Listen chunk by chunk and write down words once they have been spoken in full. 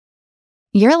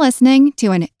You're listening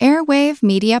to an Airwave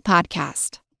Media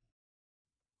Podcast.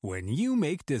 When you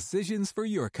make decisions for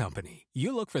your company,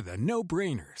 you look for the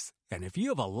no-brainers. And if you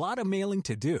have a lot of mailing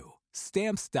to do,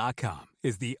 Stamps.com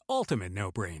is the ultimate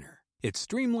no-brainer. It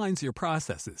streamlines your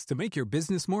processes to make your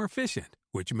business more efficient,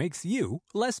 which makes you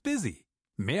less busy.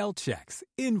 Mail checks,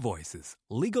 invoices,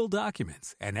 legal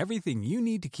documents, and everything you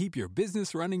need to keep your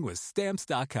business running with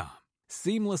Stamps.com.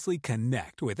 Seamlessly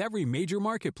connect with every major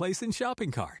marketplace and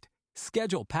shopping cart.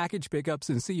 Schedule package pickups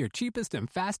and see your cheapest and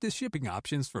fastest shipping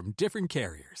options from different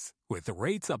carriers, with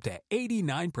rates up to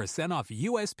 89% off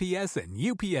USPS and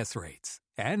UPS rates.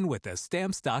 And with the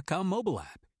Stamps.com mobile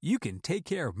app, you can take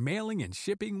care of mailing and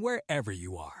shipping wherever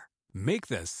you are. Make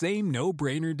the same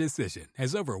no-brainer decision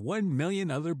as over 1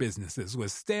 million other businesses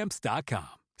with Stamps.com.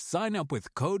 Sign up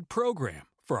with code PROGRAM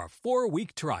for a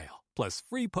 4-week trial, plus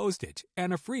free postage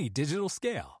and a free digital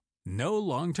scale. No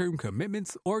long-term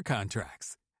commitments or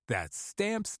contracts. That's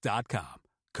Stamps.com.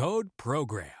 Code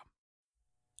PROGRAM.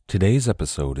 Today's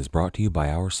episode is brought to you by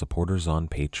our supporters on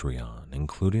Patreon,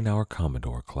 including our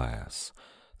Commodore class.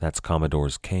 That's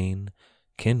Commodores Kane,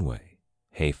 Kinway,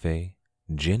 Hefe,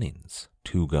 Jennings,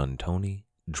 Two Gun Tony,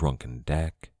 Drunken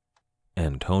Dak,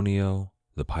 Antonio,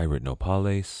 the Pirate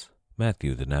Nopales,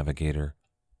 Matthew the Navigator,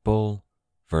 Bull,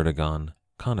 Vertigon,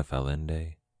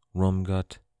 Conifalende,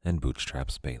 Rumgut, and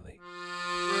Bootstraps Bailey.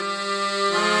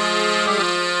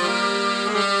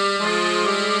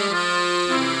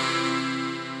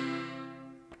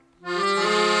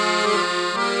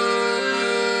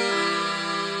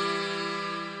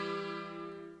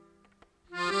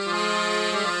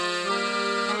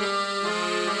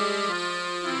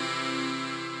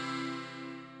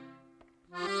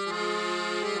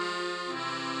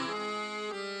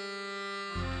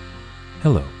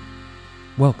 Hello.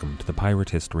 Welcome to the Pirate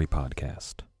History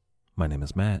Podcast. My name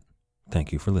is Matt.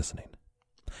 Thank you for listening.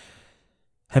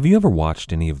 Have you ever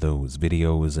watched any of those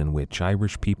videos in which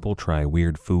Irish people try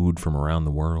weird food from around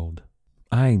the world?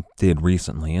 I did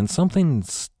recently, and something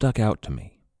stuck out to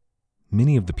me.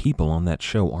 Many of the people on that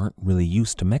show aren't really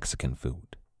used to Mexican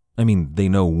food. I mean, they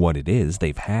know what it is,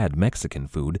 they've had Mexican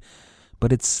food,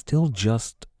 but it's still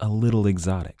just a little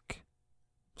exotic.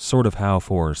 Sort of how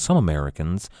for some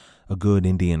Americans, a good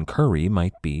Indian curry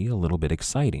might be a little bit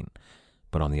exciting.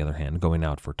 But on the other hand, going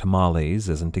out for tamales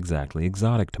isn't exactly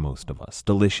exotic to most of us.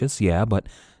 Delicious, yeah, but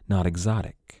not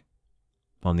exotic.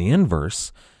 On the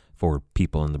inverse, for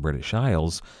people in the British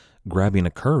Isles, grabbing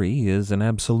a curry is an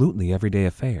absolutely everyday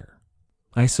affair.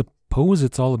 I suppose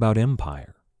it's all about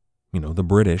empire. You know, the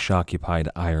British occupied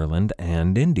Ireland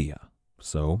and India,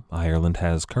 so Ireland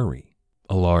has curry.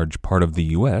 A large part of the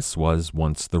U.S. was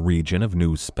once the region of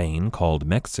New Spain called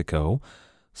Mexico,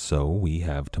 so we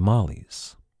have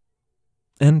tamales.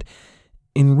 And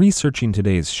in researching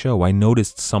today's show, I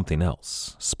noticed something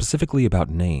else, specifically about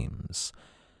names.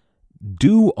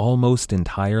 Due almost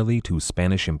entirely to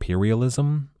Spanish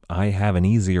imperialism, I have an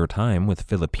easier time with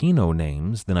Filipino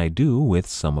names than I do with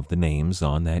some of the names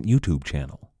on that YouTube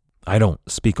channel. I don't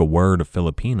speak a word of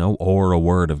Filipino or a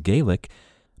word of Gaelic,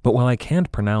 but while I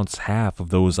can't pronounce half of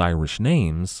those Irish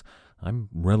names, I'm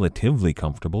relatively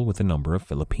comfortable with a number of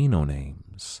Filipino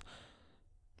names.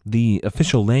 The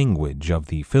official language of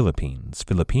the Philippines,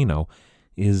 Filipino,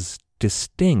 is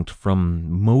distinct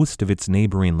from most of its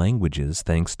neighboring languages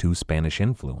thanks to Spanish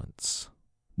influence.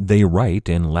 They write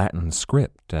in Latin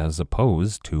script as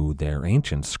opposed to their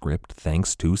ancient script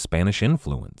thanks to Spanish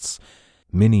influence.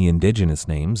 Many indigenous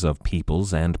names of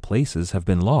peoples and places have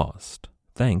been lost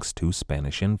thanks to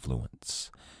Spanish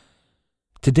influence.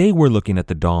 Today we're looking at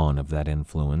the dawn of that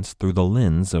influence through the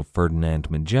lens of Ferdinand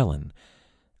Magellan.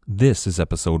 This is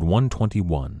episode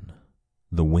 121,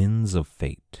 The Winds of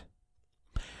Fate.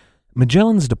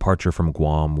 Magellan's departure from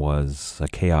Guam was a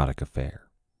chaotic affair.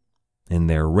 In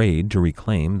their raid to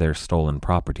reclaim their stolen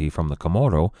property from the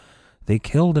Comoro, they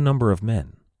killed a number of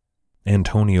men.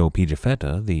 Antonio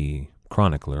Pigafetta, the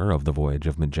chronicler of the voyage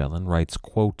of Magellan, writes,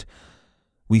 quote,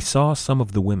 "We saw some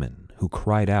of the women who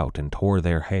cried out and tore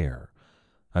their hair.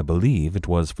 I believe it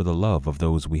was for the love of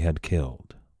those we had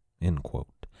killed." End quote.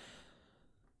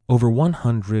 Over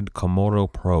 100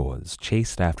 Comoro proas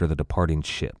chased after the departing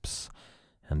ships,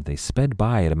 and they sped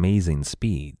by at amazing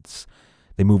speeds.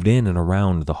 They moved in and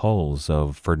around the hulls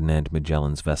of Ferdinand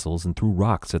Magellan's vessels and threw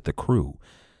rocks at the crew,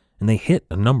 and they hit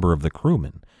a number of the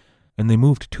crewmen, and they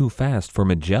moved too fast for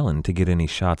Magellan to get any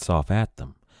shots off at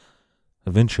them.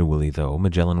 Eventually, though,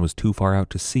 Magellan was too far out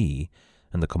to sea,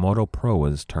 and the Comoro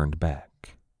proas turned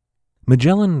back.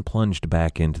 Magellan plunged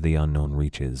back into the unknown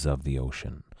reaches of the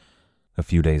ocean. A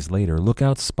few days later,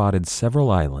 lookouts spotted several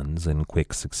islands in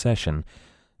quick succession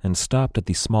and stopped at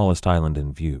the smallest island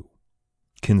in view.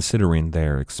 Considering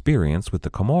their experience with the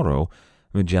Comoro,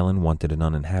 Magellan wanted an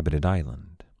uninhabited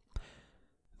island.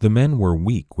 The men were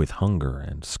weak with hunger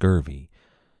and scurvy.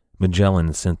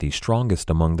 Magellan sent the strongest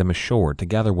among them ashore to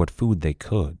gather what food they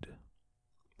could.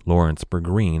 Lawrence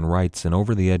Bergreen writes in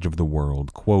Over the Edge of the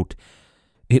World, quote,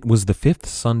 "It was the 5th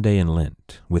Sunday in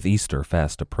Lent, with Easter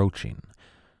fast approaching.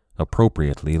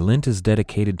 Appropriately, Lent is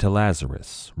dedicated to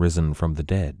Lazarus, risen from the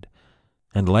dead.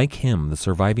 And like him, the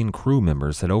surviving crew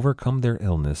members had overcome their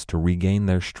illness to regain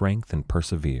their strength and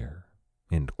persevere."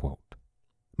 End quote.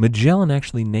 Magellan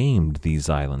actually named these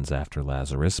islands after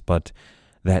Lazarus, but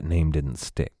that name didn't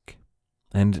stick.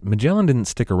 And Magellan didn't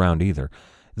stick around either.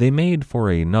 They made for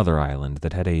another island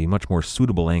that had a much more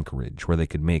suitable anchorage where they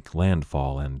could make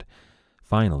landfall and,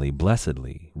 finally,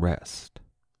 blessedly, rest.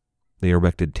 They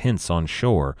erected tents on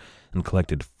shore and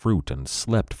collected fruit and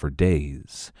slept for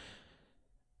days.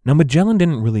 Now, Magellan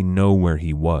didn't really know where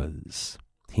he was.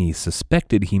 He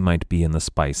suspected he might be in the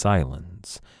Spice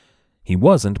Islands. He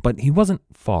wasn't, but he wasn't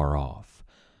far off.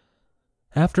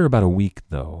 After about a week,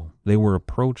 though, they were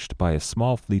approached by a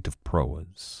small fleet of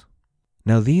proas.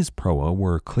 Now, these proa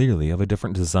were clearly of a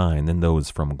different design than those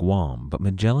from Guam, but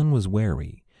Magellan was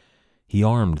wary. He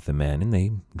armed the men, and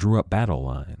they drew up battle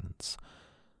lines.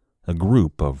 A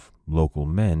group of local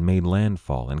men made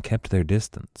landfall and kept their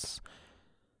distance.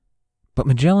 But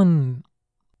Magellan...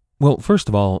 Well, first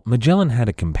of all, Magellan had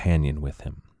a companion with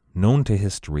him, known to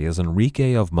history as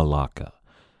Enrique of Malacca.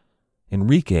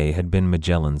 Enrique had been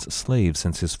Magellan's slave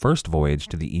since his first voyage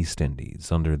to the East Indies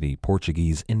under the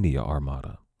Portuguese India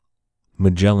Armada.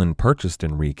 Magellan purchased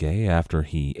Enrique after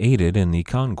he aided in the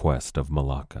conquest of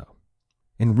Malacca.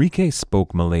 Enrique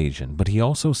spoke Malaysian, but he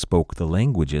also spoke the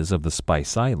languages of the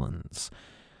Spice Islands.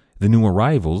 The new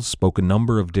arrivals spoke a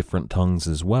number of different tongues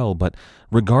as well, but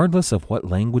regardless of what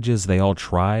languages they all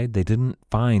tried, they didn't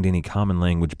find any common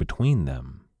language between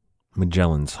them.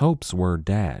 Magellan's hopes were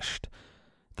dashed.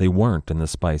 They weren't in the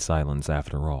Spice Islands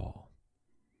after all.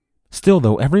 Still,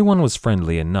 though, everyone was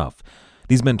friendly enough.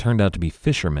 These men turned out to be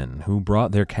fishermen who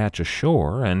brought their catch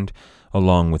ashore, and,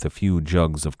 along with a few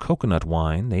jugs of coconut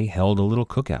wine, they held a little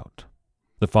cookout.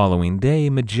 The following day,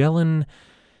 Magellan...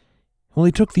 Well,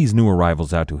 he took these new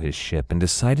arrivals out to his ship and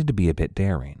decided to be a bit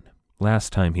daring.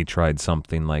 Last time he tried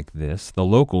something like this, the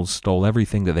locals stole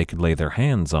everything that they could lay their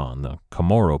hands on, the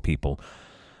Comoro people.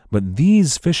 But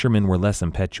these fishermen were less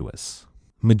impetuous.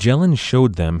 Magellan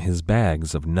showed them his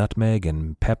bags of nutmeg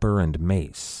and pepper and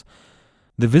mace.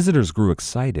 The visitors grew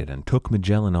excited and took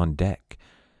Magellan on deck,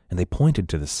 and they pointed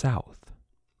to the south.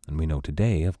 And we know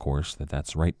today, of course, that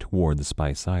that's right toward the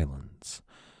Spice Islands.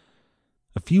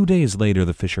 A few days later,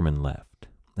 the fishermen left,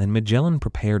 and Magellan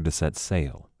prepared to set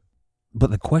sail. But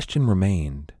the question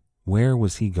remained, where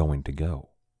was he going to go?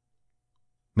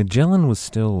 Magellan was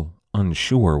still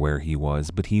unsure where he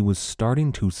was, but he was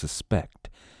starting to suspect.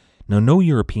 Now, no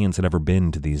Europeans had ever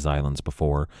been to these islands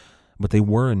before, but they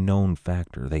were a known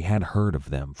factor. They had heard of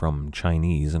them from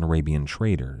Chinese and Arabian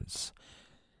traders.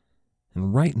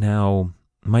 And right now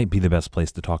might be the best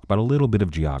place to talk about a little bit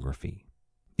of geography.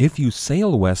 If you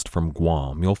sail west from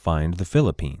Guam, you'll find the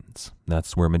Philippines.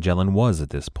 That's where Magellan was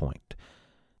at this point.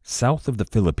 South of the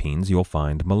Philippines, you'll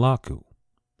find Molucca,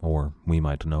 or we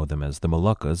might know them as the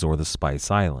Moluccas or the Spice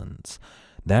Islands.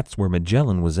 That's where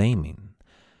Magellan was aiming.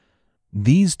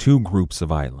 These two groups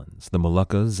of islands, the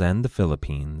Moluccas and the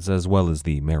Philippines, as well as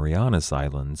the Marianas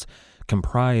Islands,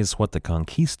 comprise what the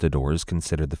conquistadors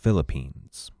considered the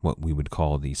Philippines, what we would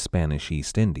call the Spanish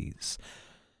East Indies.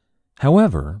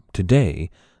 However, today,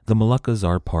 the Moluccas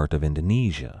are part of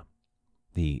Indonesia.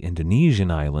 The Indonesian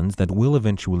islands that will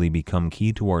eventually become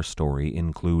key to our story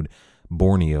include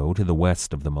Borneo to the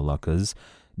west of the Moluccas,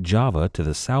 Java to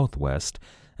the southwest,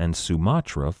 and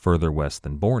Sumatra further west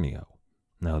than Borneo.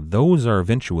 Now, those are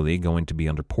eventually going to be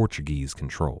under Portuguese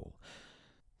control.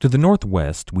 To the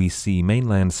northwest, we see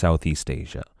mainland Southeast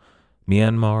Asia,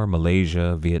 Myanmar,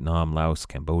 Malaysia, Vietnam, Laos,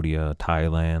 Cambodia,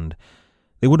 Thailand.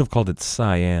 They would have called it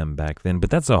Siam back then,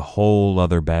 but that's a whole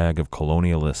other bag of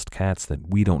colonialist cats that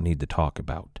we don't need to talk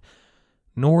about.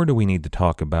 Nor do we need to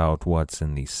talk about what's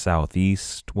in the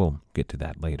southeast. We'll get to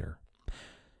that later.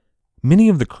 Many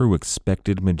of the crew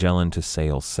expected Magellan to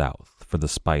sail south for the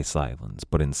Spice Islands,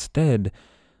 but instead,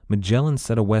 Magellan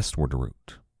set a westward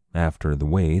route, after the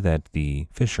way that the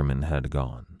fishermen had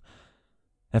gone.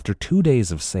 After 2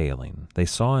 days of sailing, they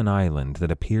saw an island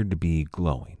that appeared to be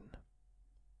glowing.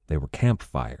 They were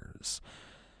campfires.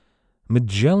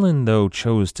 Magellan, though,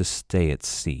 chose to stay at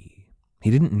sea.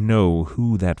 He didn't know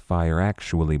who that fire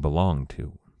actually belonged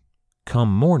to.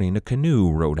 Come morning, a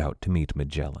canoe rowed out to meet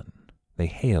Magellan. They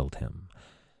hailed him,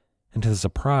 and to the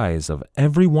surprise of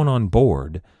everyone on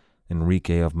board,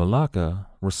 Enrique of Malacca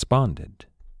responded.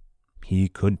 He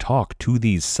could talk to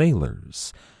these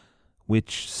sailors,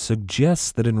 which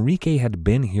suggests that Enrique had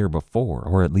been here before,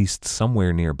 or at least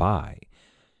somewhere nearby.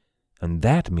 And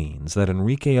that means that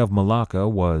Enrique of Malacca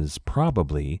was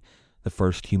probably the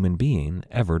first human being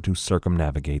ever to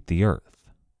circumnavigate the earth.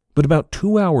 But about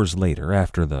 2 hours later,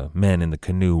 after the men in the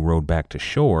canoe rowed back to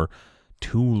shore,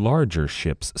 2 larger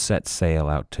ships set sail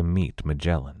out to meet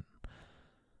Magellan.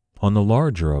 On the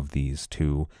larger of these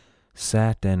 2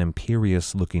 sat an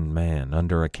imperious-looking man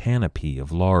under a canopy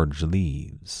of large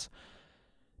leaves.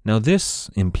 Now this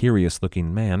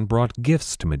imperious-looking man brought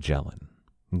gifts to Magellan,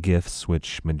 gifts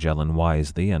which Magellan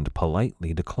wisely and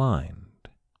politely declined.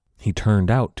 He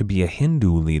turned out to be a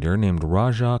Hindu leader named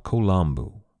Raja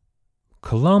Colombo.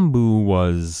 Colombo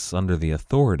was under the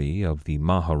authority of the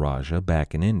Maharaja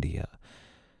back in India.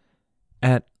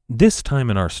 At this time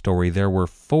in our story, there were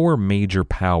 4 major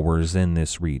powers in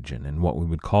this region, in what we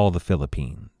would call the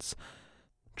Philippines.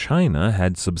 China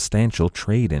had substantial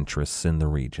trade interests in the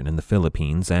region, in the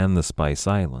Philippines and the Spice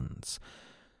Islands.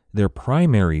 Their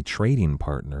primary trading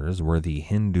partners were the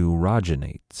Hindu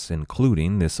Rajanates,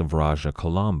 including this of Raja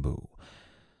Colombo.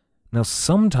 Now,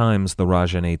 sometimes the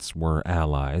Rajanates were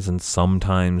allies, and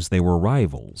sometimes they were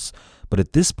rivals, but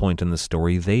at this point in the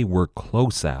story, they were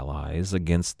close allies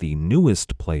against the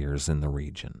newest players in the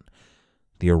region,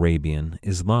 the Arabian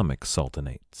Islamic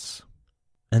Sultanates.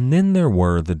 And then there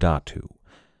were the Datu.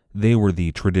 They were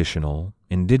the traditional,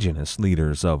 indigenous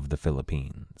leaders of the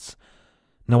Philippines.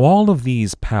 Now all of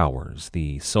these powers,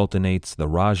 the Sultanates, the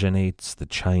Rajanates, the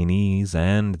Chinese,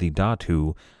 and the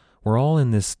Datu, were all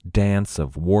in this dance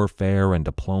of warfare and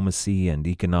diplomacy and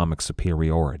economic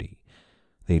superiority.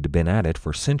 They'd been at it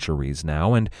for centuries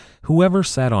now, and whoever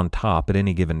sat on top at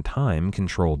any given time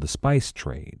controlled the spice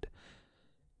trade.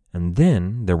 And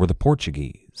then there were the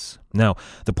Portuguese. Now,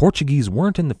 the Portuguese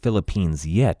weren't in the Philippines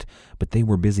yet, but they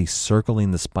were busy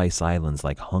circling the Spice Islands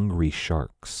like hungry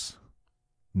sharks.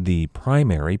 The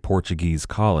primary Portuguese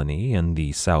colony in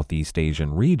the Southeast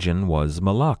Asian region was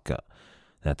Malacca.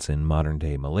 That's in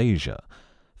modern-day Malaysia.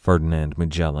 Ferdinand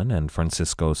Magellan and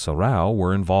Francisco Serrao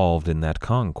were involved in that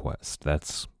conquest.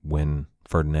 That's when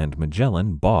Ferdinand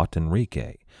Magellan bought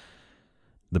Enrique.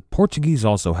 The Portuguese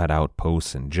also had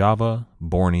outposts in Java,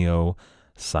 Borneo,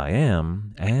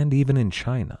 Siam, and even in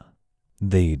China.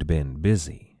 They'd been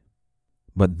busy.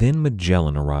 But then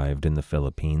Magellan arrived in the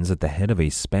Philippines at the head of a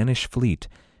Spanish fleet,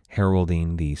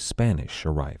 heralding the Spanish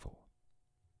arrival.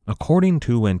 According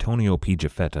to Antonio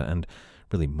Pigafetta, and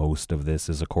really most of this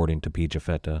is according to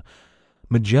Pigafetta,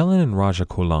 Magellan and Raja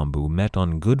Colombo met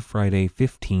on Good Friday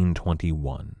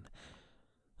 1521.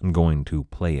 I'm going to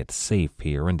play it safe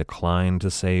here and decline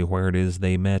to say where it is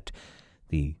they met.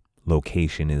 The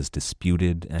location is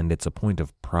disputed, and it's a point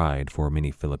of pride for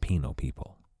many Filipino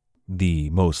people. The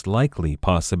most likely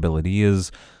possibility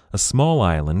is a small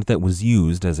island that was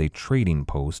used as a trading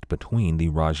post between the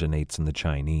Rajanates and the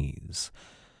Chinese.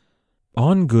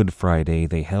 On Good Friday,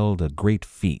 they held a great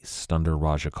feast under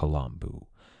Raja Colombo.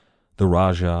 The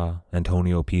Raja,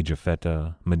 Antonio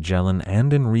Pigafetta, Magellan,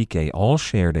 and Enrique all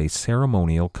shared a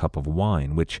ceremonial cup of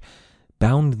wine, which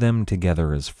bound them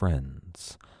together as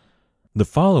friends. The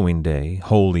following day,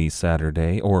 Holy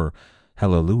Saturday, or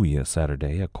Hallelujah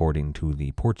Saturday, according to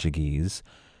the Portuguese,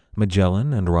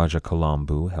 Magellan and Raja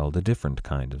Colombo held a different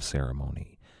kind of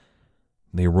ceremony.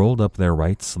 They rolled up their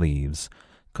right sleeves,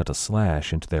 cut a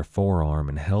slash into their forearm,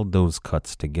 and held those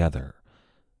cuts together.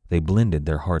 They blended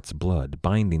their heart's blood,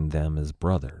 binding them as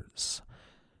brothers.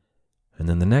 And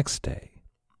then the next day,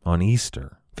 on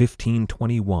Easter,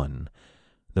 1521,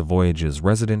 the voyage's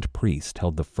resident priest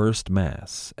held the first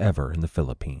Mass ever in the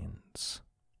Philippines.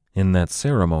 In that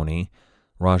ceremony,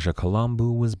 Raja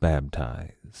Colombo was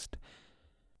baptized.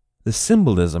 The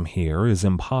symbolism here is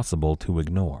impossible to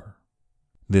ignore.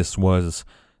 This was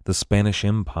the Spanish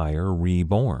Empire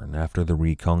reborn after the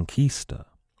Reconquista.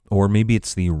 Or maybe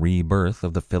it's the rebirth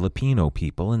of the Filipino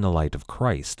people in the light of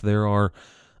Christ. There are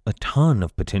a ton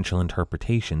of potential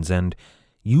interpretations, and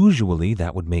usually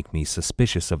that would make me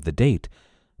suspicious of the date,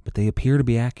 but they appear to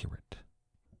be accurate.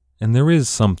 And there is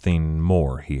something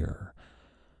more here.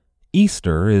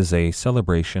 Easter is a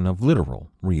celebration of literal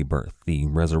rebirth, the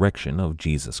resurrection of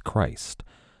Jesus Christ.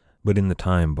 But in the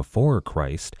time before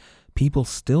Christ, people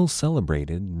still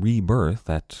celebrated rebirth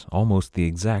at almost the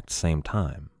exact same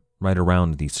time, right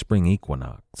around the spring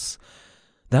equinox.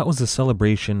 That was a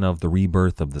celebration of the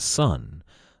rebirth of the sun,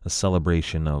 a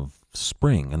celebration of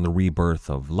spring and the rebirth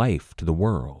of life to the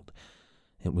world.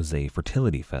 It was a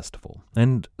fertility festival,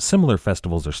 and similar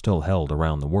festivals are still held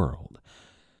around the world.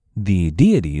 The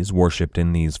deities worshipped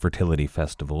in these fertility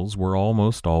festivals were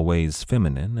almost always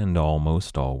feminine and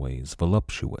almost always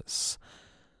voluptuous.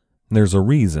 There's a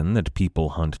reason that people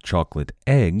hunt chocolate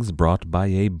eggs brought by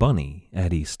a bunny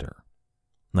at Easter.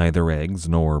 Neither eggs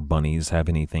nor bunnies have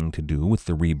anything to do with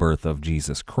the rebirth of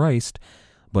Jesus Christ,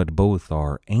 but both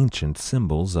are ancient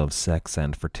symbols of sex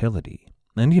and fertility.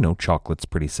 And, chocolate's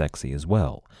pretty sexy as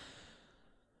well.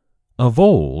 Of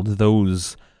old,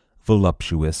 those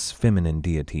voluptuous feminine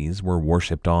deities were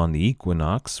worshipped on the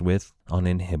equinox with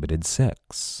uninhibited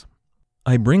sex.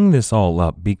 I bring this all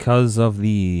up because of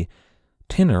the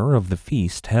tenor of the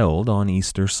feast held on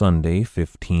Easter Sunday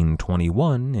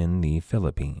 1521 in the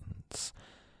Philippines.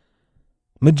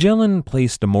 Magellan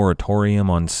placed a moratorium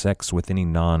on sex with any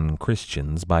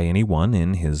non-Christians by anyone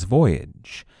in his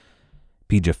voyage.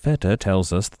 Pigafetta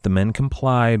tells us that the men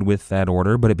complied with that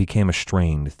order, but it became a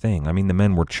strained thing. The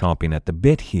men were chomping at the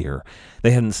bit here.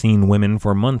 They hadn't seen women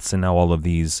for months, and now all of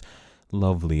these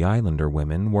lovely islander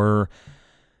women were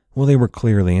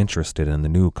clearly interested in the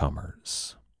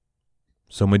newcomers.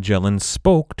 So Magellan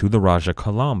spoke to the Raja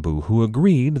Colombo, who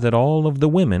agreed that all of the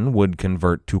women would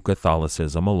convert to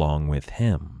Catholicism along with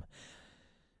him.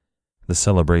 The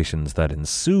celebrations that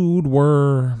ensued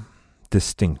were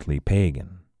distinctly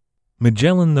pagan.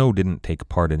 Magellan, though, didn't take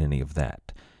part in any of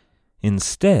that.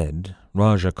 Instead,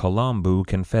 Raja Colombo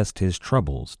confessed his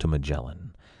troubles to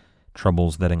Magellan,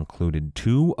 troubles that included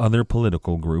 2 other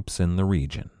political groups in the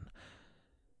region.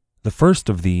 The first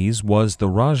of these was the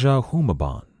Raja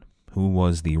Humabon, who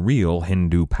was the real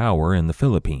Hindu power in the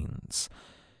Philippines.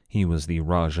 He was the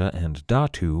Raja and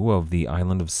Datu of the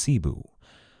island of Cebu.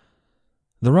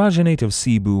 The Rajanate of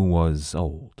Cebu was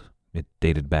old. It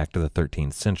dated back to the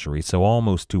 13th century, so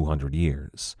almost 200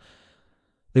 years.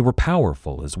 They were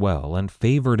powerful as well, and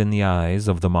favored in the eyes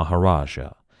of the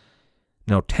Maharaja.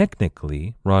 Now,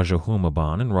 technically, Raja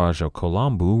Humabon and Raja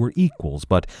Colombo were equals,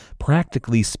 but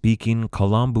practically speaking,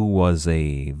 Colombo was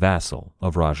a vassal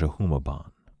of Raja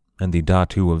Humabon, and the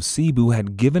Datu of Cebu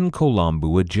had given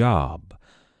Colombo a job,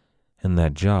 and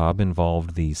that job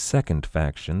involved the second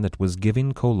faction that was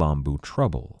giving Colombo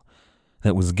trouble.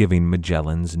 That was giving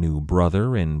Magellan's new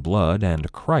brother in blood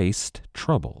and Christ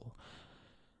trouble.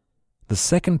 The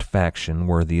second faction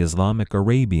were the Islamic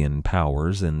Arabian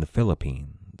powers in the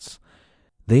Philippines.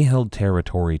 They held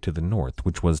territory to the north,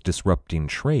 which was disrupting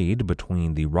trade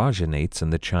between the Rajanates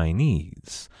and the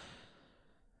Chinese.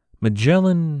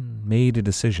 Magellan made a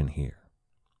decision here,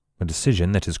 a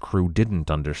decision that his crew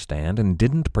didn't understand and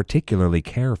didn't particularly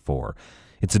care for.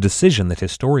 It's a decision that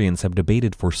historians have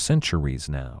debated for centuries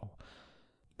now.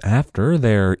 After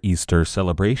their Easter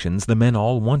celebrations, the men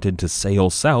all wanted to sail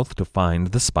south to find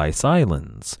the Spice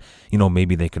Islands.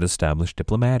 Maybe they could establish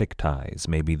diplomatic ties.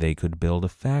 Maybe they could build a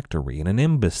factory and an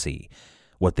embassy.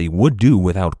 What they would do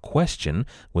without question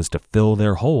was to fill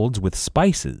their holds with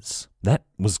spices. That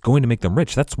was going to make them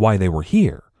rich. That's why they were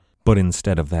here. But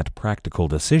instead of that practical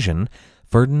decision,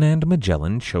 Ferdinand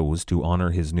Magellan chose to honor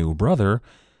his new brother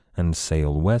and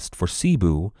sail west for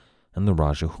Cebu and the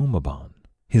Raja Humabon.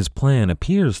 His plan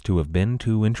appears to have been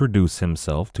to introduce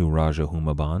himself to Raja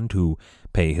Humabon, to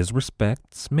pay his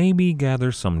respects, maybe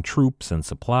gather some troops and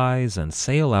supplies, and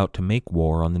sail out to make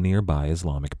war on the nearby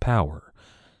Islamic power.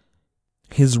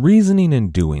 His reasoning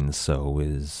in doing so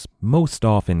is most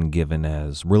often given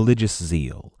as religious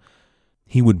zeal.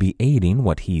 He would be aiding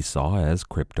what he saw as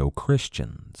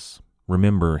crypto-Christians.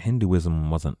 Remember, Hinduism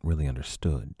wasn't really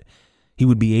understood. He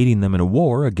would be aiding them in a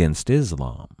war against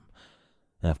Islam.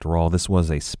 After all, this was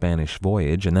a Spanish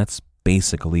voyage, and that's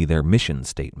basically their mission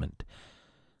statement.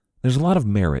 There's a lot of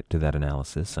merit to that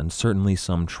analysis, and certainly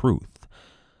some truth.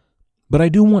 But I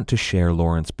do want to share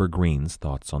Lawrence Bergreen's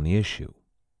thoughts on the issue.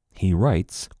 He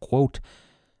writes, quote,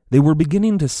 "They were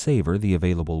beginning to savor the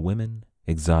available women,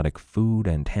 exotic food,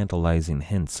 and tantalizing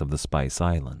hints of the Spice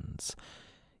Islands.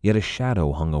 Yet a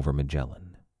shadow hung over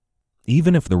Magellan.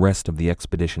 Even if the rest of the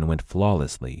expedition went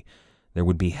flawlessly, there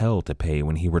would be hell to pay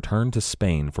when he returned to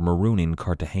Spain for marooning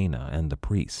Cartagena and the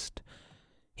priest.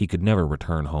 He could never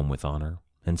return home with honor,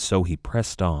 and so he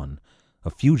pressed on, a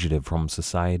fugitive from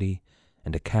society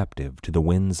and a captive to the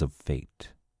winds of fate."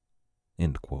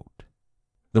 End quote.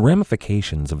 The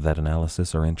ramifications of that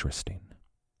analysis are interesting.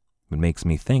 It makes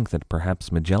me think that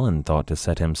perhaps Magellan thought to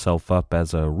set himself up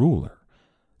as a ruler,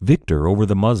 victor over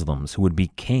the Muslims who would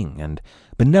be king and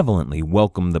benevolently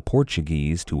welcome the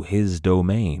Portuguese to his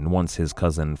domain once his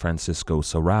cousin Francisco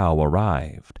Serrao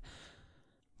arrived.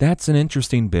 That's an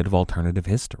interesting bit of alternative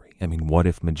history. What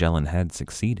if Magellan had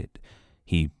succeeded?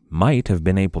 He might have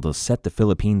been able to set the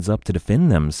Philippines up to defend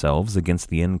themselves against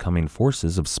the incoming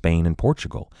forces of Spain and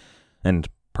Portugal, and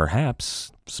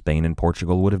Perhaps Spain and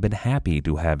Portugal would have been happy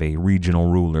to have a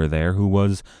regional ruler there who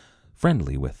was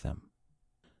friendly with them.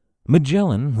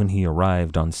 Magellan, when he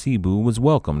arrived on Cebu, was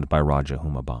welcomed by Raja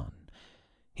Humabon.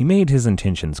 He made his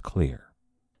intentions clear.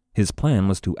 His plan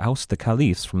was to oust the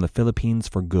caliphs from the Philippines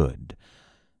for good.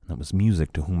 That was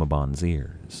music to Humabon's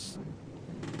ears.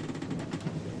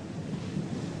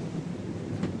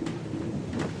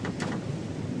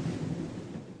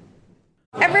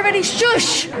 Everybody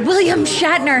shush! William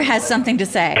Shatner has something to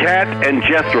say. Cat and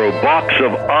Jethro, box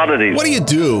of oddities. What do you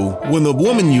do when the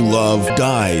woman you love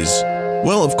dies?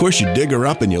 Well, of course you dig her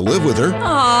up and you live with her.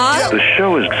 Aww. The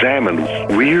show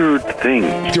examines weird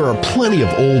things. There are plenty of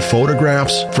old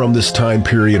photographs from this time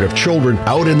period of children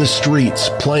out in the streets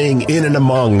playing in and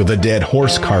among the dead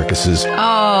horse carcasses.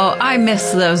 Oh, I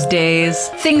miss those days.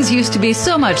 Things used to be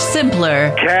so much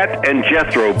simpler. Cat and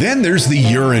Jethro. Then there's the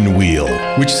urine wheel,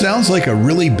 which sounds like a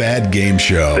really bad game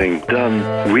show. Thing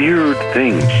done weird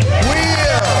things.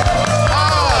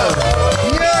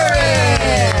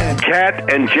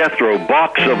 Cat and Jethro,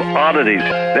 box of oddities.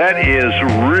 That is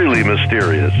really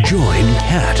mysterious. Join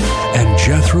Cat and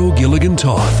Jethro Gilligan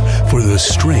Toth for the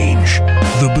strange,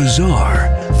 the bizarre,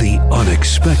 the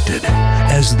unexpected,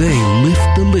 as they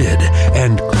lift the lid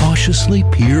and cautiously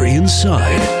peer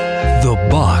inside the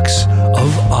Box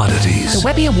of Oddities. The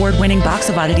Webby Award-winning Box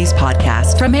of Oddities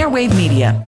podcast from Airwave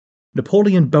Media.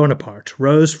 Napoleon Bonaparte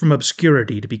rose from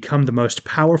obscurity to become the most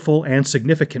powerful and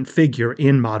significant figure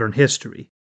in modern history.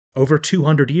 Over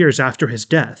 200 years after his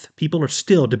death, people are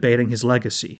still debating his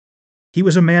legacy. He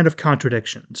was a man of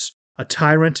contradictions, a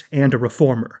tyrant and a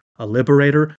reformer, a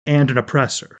liberator and an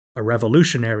oppressor, a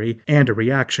revolutionary and a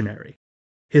reactionary.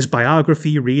 His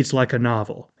biography reads like a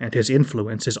novel, and his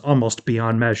influence is almost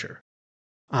beyond measure.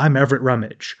 I'm Everett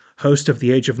Rummage, host of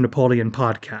the Age of Napoleon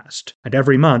podcast, and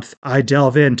every month I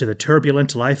delve into the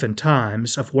turbulent life and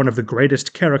times of one of the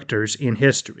greatest characters in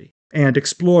history, and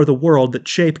explore the world that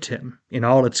shaped him in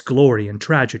all its glory and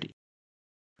tragedy.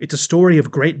 It's a story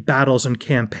of great battles and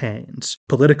campaigns,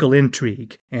 political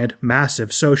intrigue, and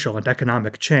massive social and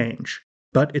economic change.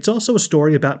 But it's also a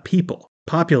story about people,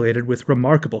 populated with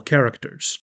remarkable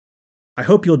characters. I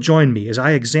hope you'll join me as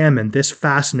I examine this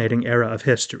fascinating era of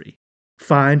history.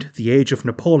 Find The Age of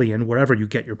Napoleon wherever you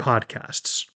get your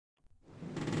podcasts.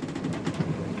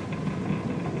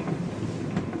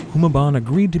 Humabon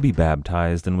agreed to be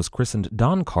baptized and was christened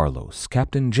Don Carlos,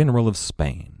 Captain General of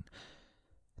Spain.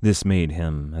 This made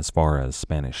him, as far as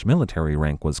Spanish military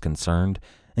rank was concerned,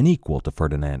 an equal to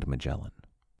Ferdinand Magellan.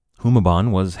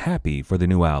 Humabon was happy for the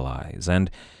new allies, and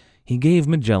he gave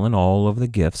Magellan all of the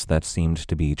gifts that seemed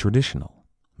to be traditional.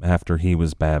 After he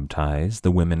was baptized,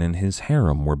 the women in his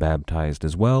harem were baptized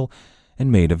as well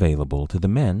and made available to the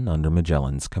men under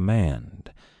Magellan's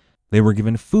command. They were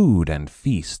given food and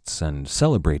feasts and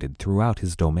celebrated throughout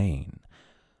his domain.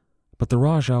 But the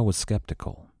Rajah was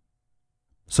skeptical.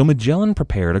 So Magellan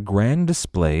prepared a grand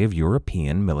display of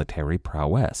European military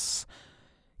prowess.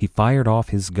 He fired off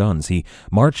his guns, he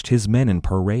marched his men in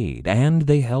parade, and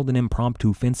they held an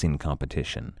impromptu fencing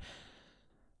competition.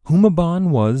 Humabon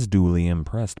was duly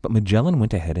impressed, but Magellan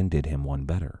went ahead and did him one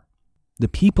better. The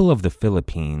people of the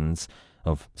Philippines,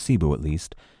 of Cebu at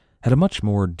least, had a much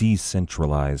more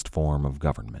decentralized form of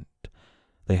government.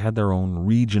 They had their own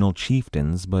regional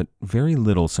chieftains, but very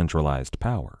little centralized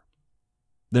power.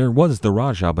 There was the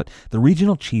Rajah, but the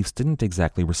regional chiefs didn't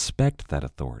exactly respect that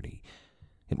authority.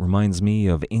 It reminds me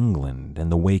of England in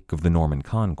the wake of the Norman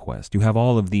conquest. You have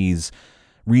all of these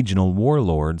regional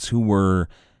warlords who were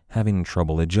having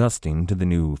trouble adjusting to the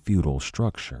new feudal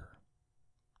structure.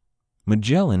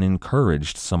 Magellan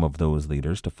encouraged some of those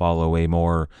leaders to follow a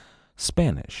more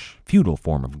Spanish, feudal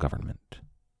form of government.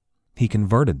 He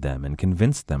converted them and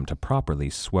convinced them to properly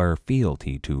swear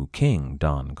fealty to King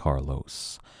Don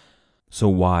Carlos. So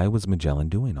why was Magellan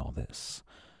doing all this?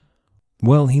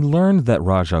 Well, he learned that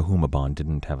Raja Humabon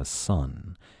didn't have a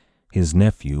son. His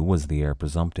nephew was the heir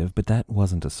presumptive, but that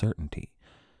wasn't a certainty.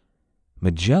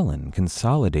 Magellan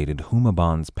consolidated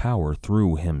Humabon's power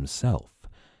through himself.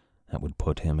 That would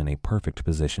put him in a perfect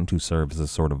position to serve as a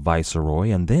sort of viceroy,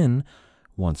 and then,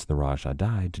 once the Rajah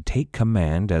died, to take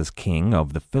command as king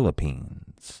of the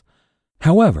Philippines.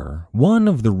 However, one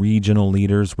of the regional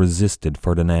leaders resisted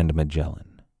Ferdinand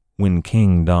Magellan. When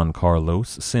King Don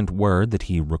Carlos sent word that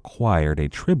he required a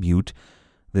tribute,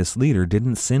 this leader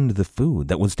didn't send the food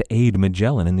that was to aid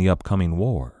Magellan in the upcoming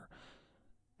war.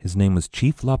 His name was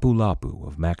Chief Lapu-Lapu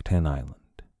of Mactan Island.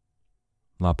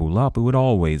 Lapu-Lapu had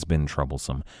always been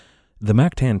troublesome. The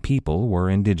Mactan people were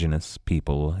indigenous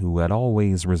people who had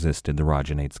always resisted the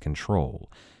Rajahnate's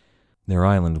control. Their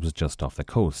island was just off the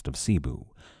coast of Cebu.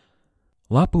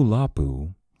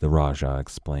 Lapu-Lapu the Rajah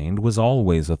explained, was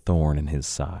always a thorn in his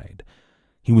side.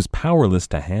 He was powerless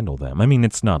to handle them. I mean,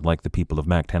 it's not like the people of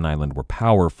Mactan Island were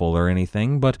powerful or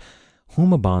anything, but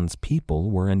Humabon's people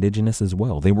were indigenous as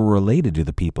well. They were related to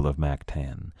the people of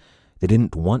Mactan. They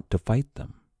didn't want to fight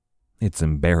them. It's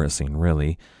embarrassing,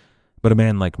 really. But a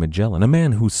man like Magellan, a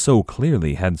man who so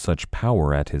clearly had such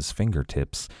power at his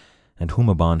fingertips, and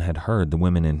Humabon had heard the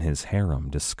women in his harem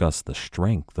discuss the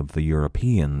strength of the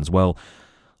Europeans, well,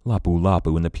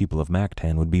 Lapu-Lapu and the people of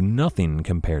Mactan would be nothing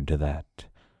compared to that.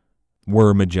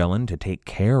 Were Magellan to take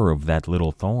care of that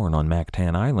little thorn on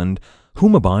Mactan Island,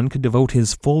 Humabon could devote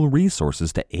his full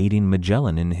resources to aiding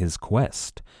Magellan in his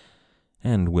quest.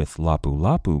 And with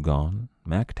Lapu-Lapu gone,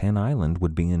 Mactan Island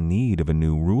would be in need of a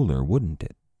new ruler, wouldn't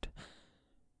it?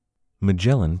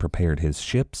 Magellan prepared his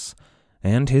ships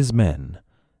and his men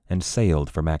and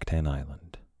sailed for Mactan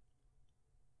Island.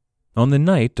 On the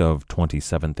night of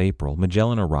 27th April,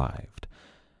 Magellan arrived.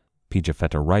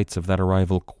 Pigafetta writes of that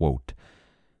arrival, quote,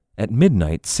 "At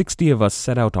midnight, 60 of us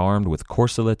set out armed with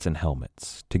corselets and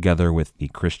helmets, together with the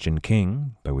Christian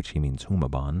king, by which he means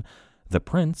Humabon, the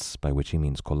prince, by which he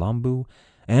means Colambu,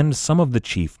 and some of the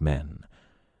chief men.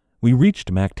 We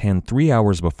reached Mactan 3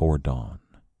 hours before dawn.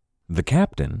 The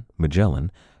captain, Magellan,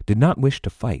 did not wish to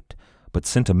fight, but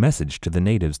sent a message to the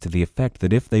natives to the effect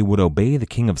that if they would obey the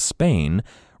King of Spain,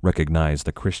 recognize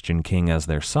the Christian king as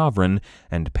their sovereign,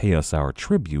 and pay us our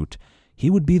tribute, he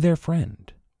would be their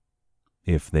friend.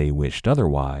 If they wished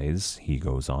otherwise," he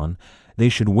goes on, "they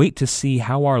should wait to see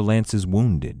how our lances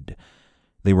wounded.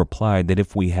 They replied that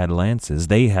if we had lances,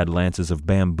 they had lances of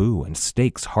bamboo and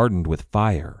stakes hardened with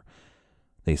fire.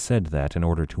 They said that in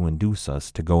order to induce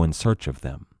us to go in search of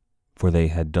them, for they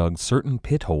had dug certain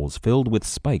pit holes filled with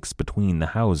spikes between the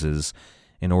houses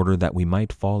in order that we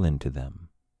might fall into them."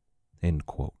 End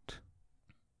quote.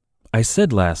 I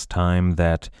said last time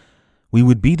that we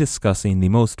would be discussing the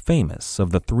most famous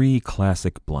of the 3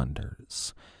 classic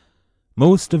blunders.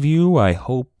 Most of you, I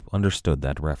hope, understood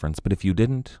that reference, but if you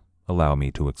didn't, allow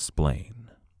me to explain.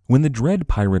 When the dread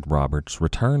pirate Roberts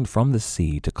returned from the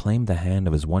sea to claim the hand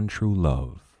of his one true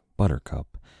love,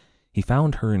 Buttercup, he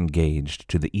found her engaged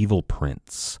to the evil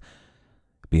prince.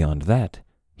 Beyond that,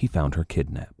 he found her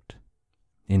kidnapped.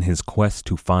 In his quest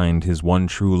to find his one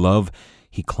true love,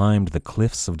 he climbed the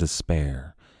cliffs of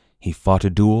despair. He fought a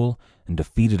duel and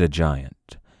defeated a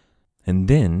giant. And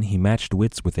then he matched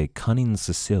wits with a cunning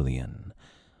Sicilian.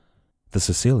 The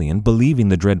Sicilian, believing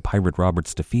the dread pirate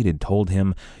Roberts defeated, told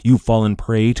him, "You've fallen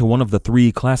prey to one of the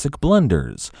 3 classic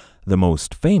blunders. The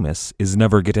most famous is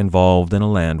never get involved in a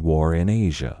land war in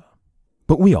Asia."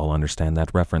 But we all understand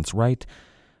that reference, right?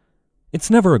 It's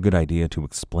never a good idea to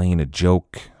explain a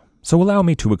joke, so allow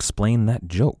me to explain that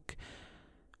joke.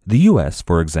 The U.S.,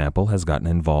 for example, has gotten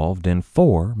involved in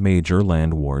 4 major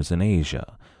land wars in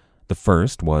Asia. The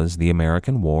first was the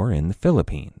American War in the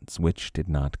Philippines, which did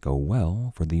not go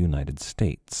well for the United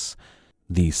States.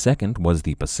 The second was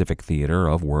the Pacific theater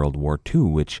of World War II,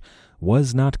 which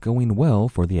was not going well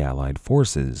for the Allied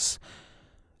forces.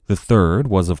 The third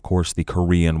was, of course, the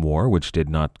Korean War, which did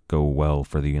not go well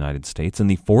for the United States, and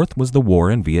the fourth was the war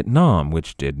in Vietnam,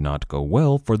 which did not go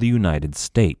well for the United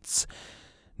States.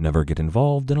 Never get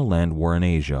involved in a land war in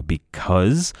Asia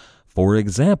because, for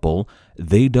example,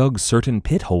 they dug certain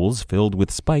pit holes filled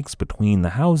with spikes between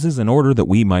the houses in order that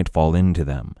we might fall into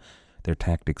them. Their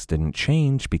tactics didn't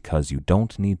change because you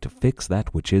don't need to fix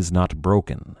that which is not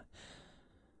broken.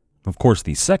 Of course,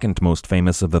 the second most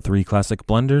famous of the 3 classic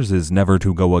blunders is never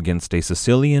to go against a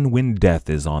Sicilian when death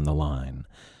is on the line.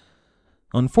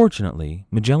 Unfortunately,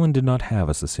 Magellan did not have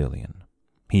a Sicilian.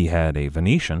 He had a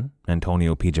Venetian,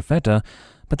 Antonio Pigafetta,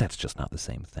 but that's just not the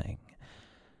same thing.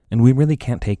 And we really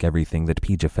can't take everything that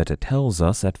Pigafetta tells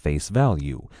us at face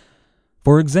value.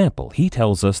 For example, he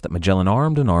tells us that Magellan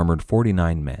armed and armored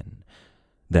 49 men.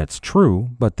 That's true,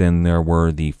 but then there were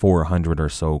the 400 or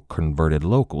so converted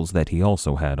locals that he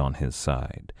also had on his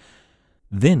side.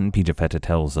 Then Pigafetta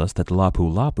tells us that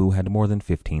Lapu-Lapu had more than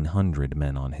 1,500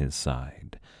 men on his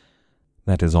side.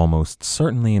 That is almost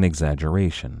certainly an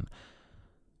exaggeration.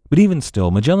 But even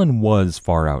still, Magellan was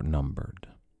far outnumbered.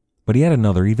 But he had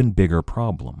another, even bigger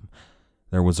problem.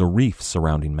 There was a reef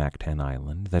surrounding Mactan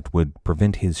Island that would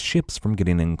prevent his ships from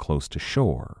getting in close to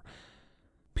shore.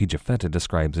 Pigafetta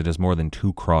describes it as more than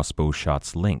 2 crossbow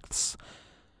shots' lengths.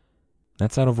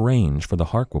 That's out of range for the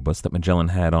harquebus that Magellan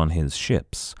had on his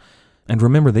ships. And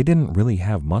remember, they didn't really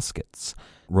have muskets.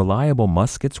 Reliable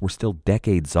muskets were still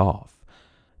decades off.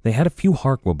 They had a few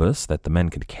harquebus that the men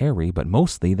could carry, but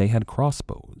mostly they had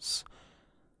crossbows.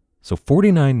 So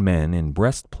 49 men in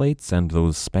breastplates and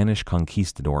those Spanish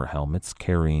conquistador helmets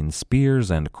carrying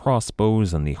spears and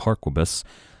crossbows and the harquebus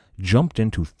jumped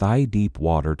into thigh-deep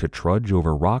water to trudge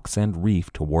over rocks and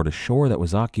reef toward a shore that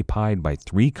was occupied by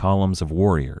 3 columns of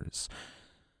warriors.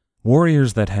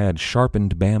 Warriors that had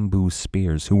sharpened bamboo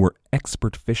spears who were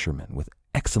expert fishermen with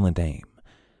excellent aim.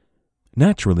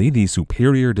 Naturally, the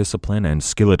superior discipline and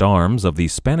skill at arms of the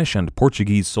Spanish and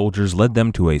Portuguese soldiers led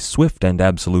them to a swift and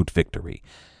absolute victory.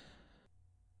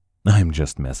 I'm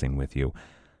just messing with you.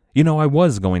 You know, I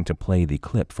was going to play the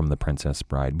clip from The Princess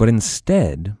Bride, but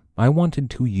instead, I wanted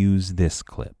to use this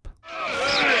clip.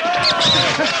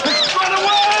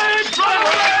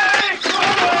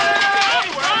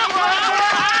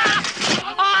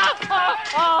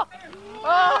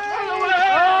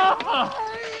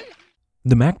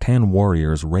 The Mactan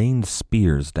warriors rained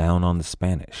spears down on the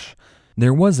Spanish.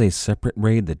 There was a separate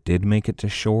raid that did make it to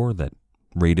shore that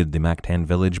raided the Mactan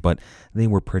village, but they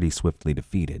were pretty swiftly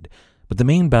defeated. But the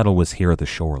main battle was here at the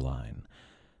shoreline.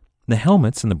 The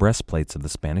helmets and the breastplates of the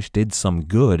Spanish did some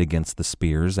good against the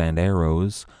spears and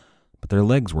arrows, but their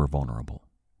legs were vulnerable.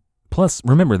 Plus,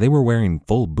 remember, they were wearing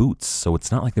full boots, so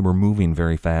it's not like they were moving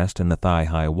very fast in the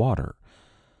thigh-high water.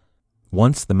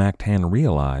 Once the Mactan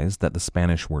realized that the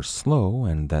Spanish were slow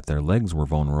and that their legs were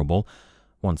vulnerable,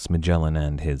 once Magellan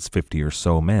and his 50 or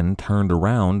so men turned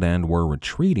around and were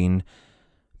retreating,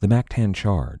 the Mactan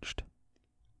charged.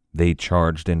 They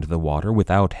charged into the water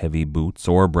without heavy boots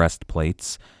or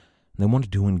breastplates. They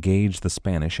wanted to engage the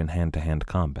Spanish in hand-to-hand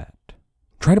combat.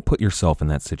 Try to put yourself in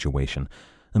that situation.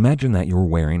 Imagine that you're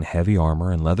wearing heavy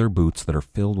armor and leather boots that are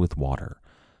filled with water.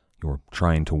 You're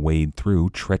trying to wade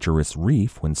through treacherous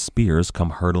reef when spears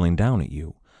come hurtling down at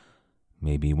you.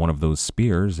 Maybe one of those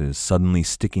spears is suddenly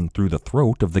sticking through the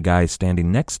throat of the guy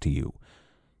standing next to you.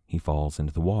 He falls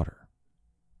into the water.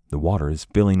 The water is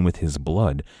filling with his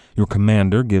blood. Your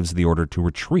commander gives the order to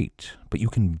retreat, but you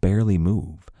can barely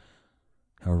move.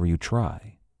 However you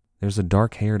try, there's a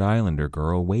dark-haired islander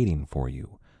girl waiting for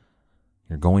you.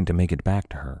 You're going to make it back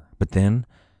to her, but then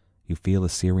you feel a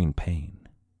searing pain.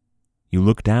 You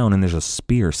look down and there's a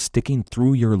spear sticking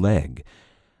through your leg.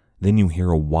 Then you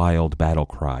hear a wild battle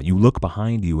cry. You look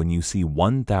behind you and you see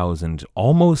 1,000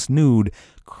 almost nude,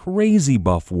 crazy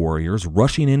buff warriors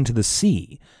rushing into the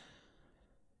sea.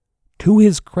 To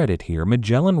his credit here,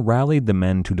 Magellan rallied the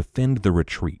men to defend the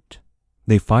retreat.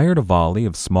 They fired a volley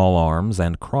of small arms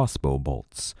and crossbow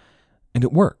bolts, and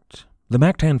it worked. The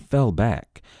Mactan fell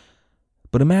back.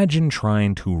 But imagine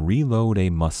trying to reload a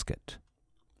musket,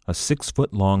 a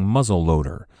 6-foot-long muzzle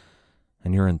loader,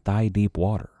 and you're in thigh-deep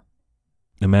water.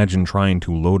 Imagine trying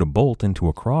to load a bolt into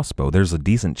a crossbow. There's a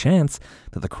decent chance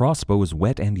that the crossbow is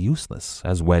wet and useless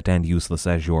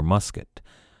as your musket.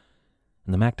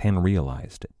 And the Mactan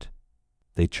realized it.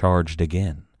 They charged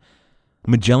again.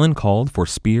 Magellan called for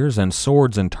spears and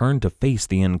swords and turned to face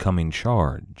the incoming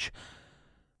charge.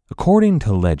 According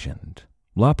to legend,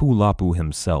 Lapu-Lapu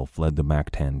himself led the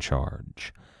Mactan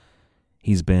charge.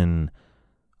 He's been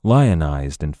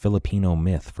lionized in Filipino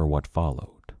myth for what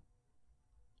followed.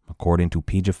 According to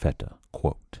Pigafetta,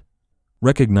 quote,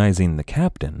 recognizing the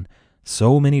captain,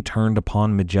 so many turned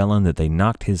upon Magellan that they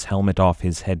knocked his helmet off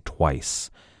his head twice.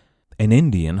 An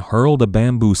Indian hurled a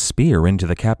bamboo spear into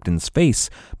the captain's face,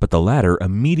 but the latter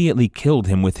immediately killed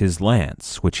him with his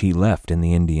lance, which he left in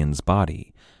the Indian's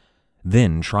body.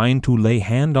 Then, trying to lay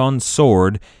hand on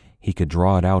sword, he could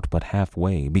draw it out but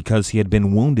halfway, because he had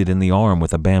been wounded in the arm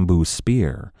with a bamboo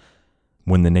spear.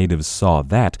 When the natives saw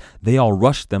that, they all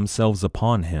rushed themselves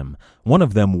upon him. One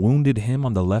of them wounded him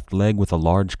on the left leg with a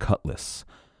large cutlass.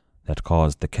 That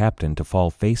caused the captain to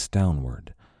fall face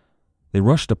downward. They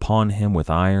rushed upon him with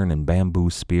iron and bamboo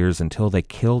spears until they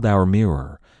killed our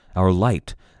mirror, our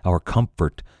light, our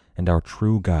comfort, and our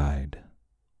true guide.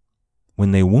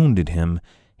 When they wounded him,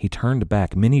 he turned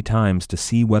back many times to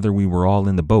see whether we were all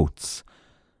in the boats.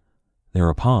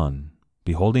 Thereupon,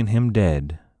 beholding him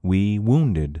dead, we,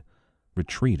 wounded,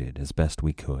 retreated as best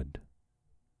we could.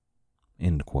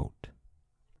 End quote.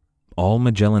 All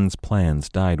Magellan's plans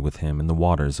died with him in the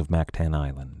waters of Mactan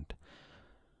Island.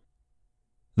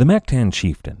 The Mactan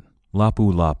chieftain,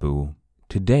 Lapu-Lapu,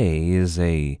 today is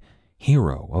a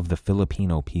hero of the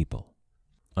Filipino people.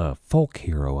 A folk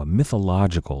hero, a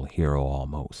mythological hero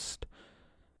almost.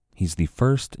 He's the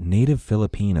first native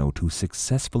Filipino to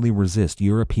successfully resist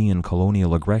European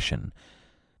colonial aggression.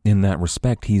 In that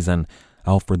respect, he's an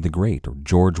Alfred the Great or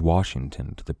George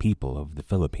Washington to the people of the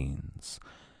Philippines.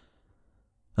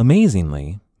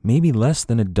 Amazingly, maybe less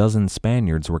than a dozen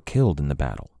Spaniards were killed in the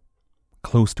battle.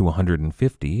 Close to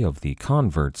 150 of the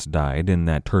converts died in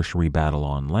that tertiary battle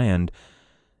on land,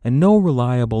 and no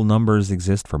reliable numbers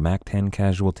exist for Mactan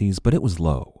casualties, but it was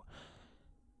low.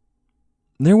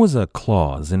 There was a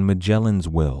clause in Magellan's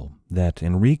will that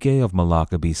Enrique of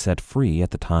Malacca be set free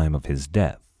at the time of his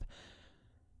death.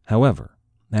 However,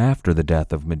 after the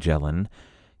death of Magellan,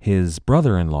 his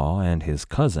brother-in-law and his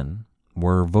cousin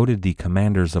were voted the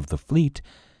commanders of the fleet,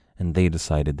 and they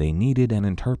decided they needed an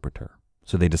interpreter,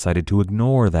 so they decided to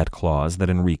ignore that clause that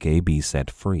Enrique be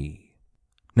set free.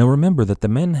 Now remember that the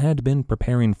men had been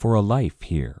preparing for a life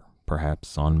here,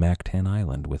 perhaps on Mactan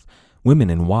Island, with women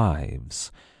and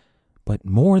wives. But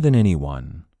more than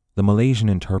anyone, the Malaysian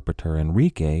interpreter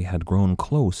Enrique had grown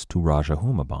close to Raja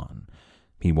Humabon.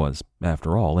 He was,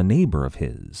 after all, a neighbor of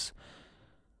his.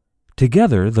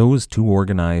 Together, those two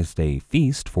organized a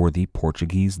feast for the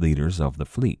Portuguese leaders of the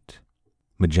fleet,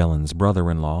 Magellan's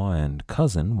brother-in-law and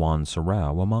cousin Juan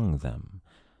Serrao among them.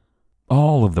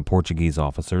 All of the Portuguese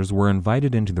officers were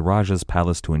invited into the Raja's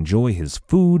palace to enjoy his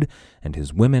food and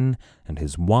his women and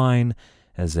his wine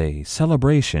as a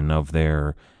celebration of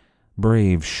their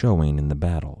brave showing in the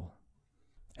battle.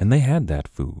 And they had that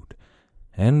food,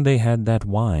 and they had that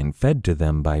wine fed to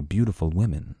them by beautiful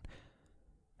women,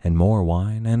 and more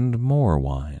wine,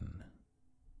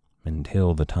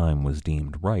 until the time was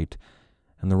deemed right,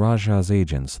 and the Raja's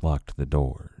agents locked the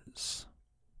doors.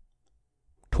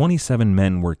 27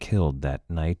 men were killed that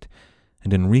night,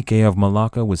 and Enrique of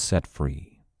Malacca was set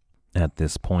free. At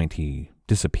this point he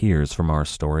disappears from our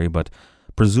story, but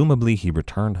presumably he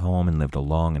returned home and lived a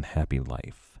long and happy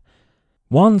life.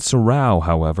 Juan Serrao,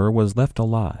 however, was left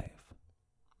alive.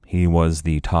 He was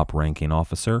the top-ranking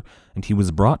officer, and he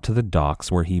was brought to the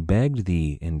docks where he begged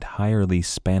the entirely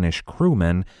Spanish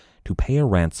crewmen to pay a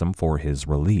ransom for his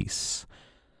release.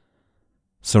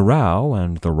 Serrao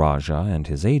and the Raja and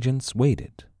his agents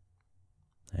waited.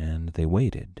 And they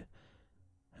waited.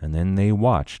 And then they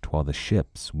watched while the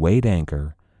ships weighed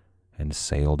anchor and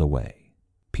sailed away.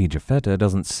 Pigafetta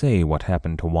doesn't say what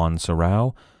happened to Juan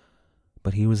Serrao,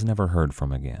 but he was never heard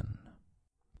from again.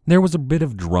 There was a bit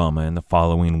of drama in the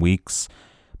following weeks,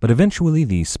 but eventually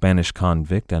the Spanish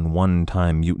convict and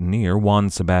one-time mutineer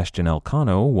Juan Sebastian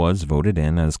Elcano was voted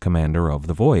in as commander of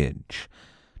the voyage.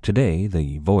 Today,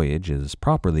 the voyage is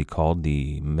properly called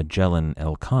the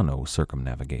Magellan-Elcano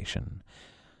Circumnavigation.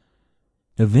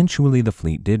 Eventually the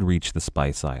fleet did reach the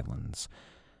Spice Islands,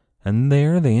 and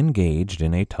there they engaged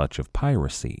in a touch of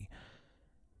piracy.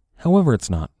 However, it's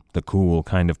not the cool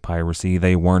kind of piracy.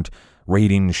 They weren't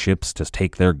raiding ships to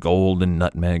take their gold and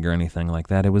nutmeg or anything like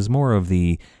that. It was more of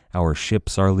the our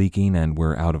ships are leaking and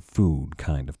we're out of food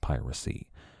kind of piracy.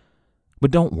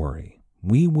 But don't worry,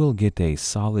 we will get a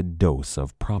solid dose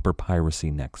of proper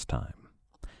piracy next time.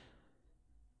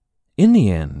 In the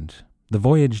end, the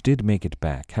voyage did make it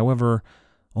back. However,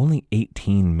 only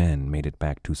 18 men made it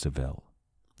back to Seville.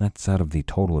 That's out of the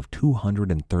total of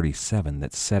 237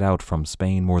 that set out from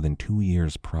Spain more than 2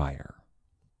 years prior.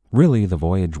 Really, the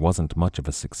voyage wasn't much of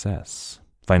a success,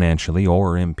 financially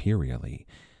or imperially,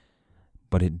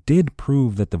 but it did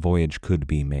prove that the voyage could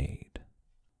be made.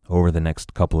 Over the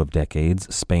next couple of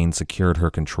decades, Spain secured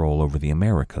her control over the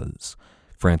Americas.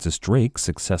 Francis Drake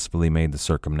successfully made the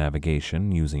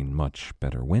circumnavigation using much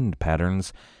better wind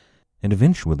patterns, and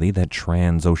eventually that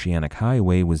transoceanic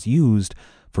highway was used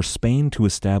for Spain to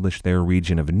establish their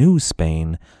region of New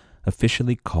Spain,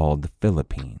 officially called the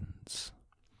Philippines.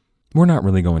 We're not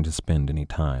really going to spend any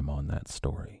time on that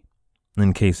story.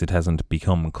 In case it hasn't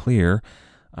become clear,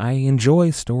 I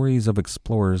enjoy stories of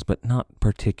explorers, but not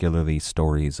particularly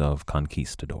stories of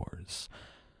conquistadors.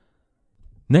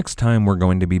 Next time we're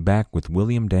going to be back with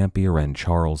William Dampier and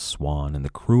Charles Swan and the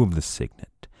crew of the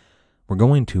Signet. We're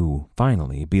going to,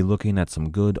 finally, be looking at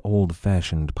some good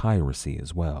old-fashioned piracy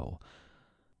as well.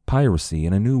 Piracy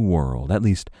in a new world, at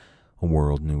least a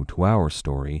world new to our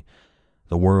story,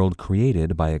 the world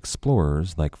created by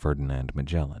explorers like Ferdinand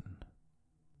Magellan.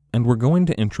 And we're going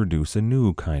to introduce a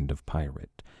new kind of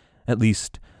pirate, at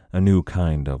least a new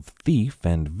kind of thief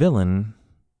and villain,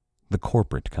 the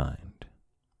corporate kind.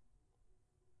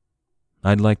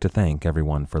 I'd like to thank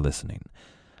everyone for listening.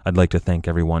 I'd like to thank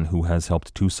everyone who has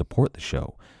helped to support the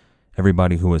show,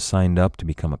 everybody who has signed up to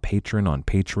become a patron on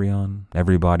Patreon,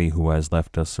 everybody who has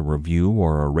left us a review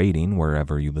or a rating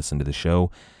wherever you listen to the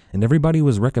show, and everybody who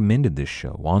has recommended this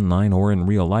show, online or in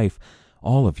real life.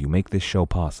 All of you make this show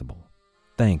possible.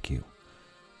 Thank you.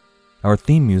 Our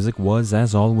theme music was,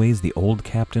 as always, The Old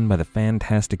Captain by the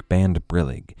fantastic band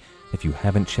Brillig. If you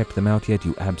haven't checked them out yet,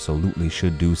 you absolutely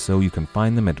should do so. You can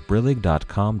find them at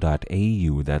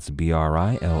brillig.com.au. That's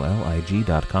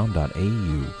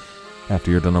BRILLIG.com.au.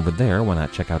 After you're done over there, why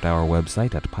not check out our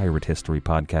website at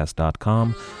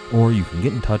piratehistorypodcast.com, or you can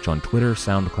get in touch on Twitter,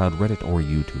 SoundCloud, Reddit, or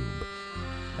YouTube.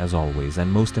 As always,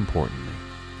 and most importantly,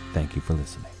 thank you for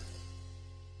listening.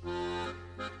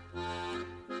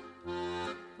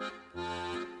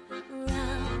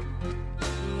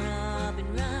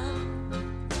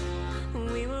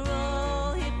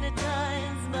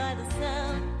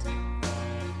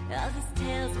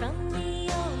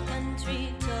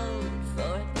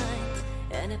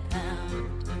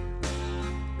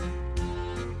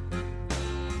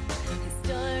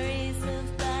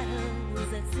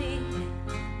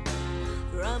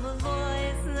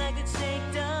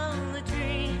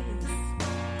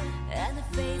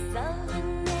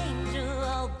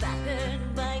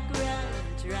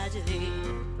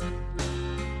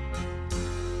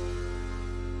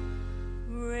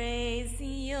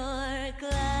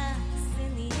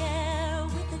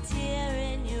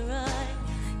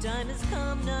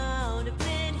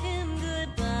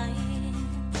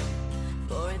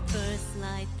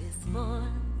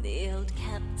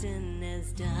 captain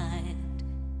has died.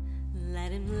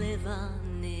 Let him live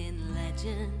on in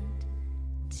legend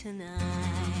tonight.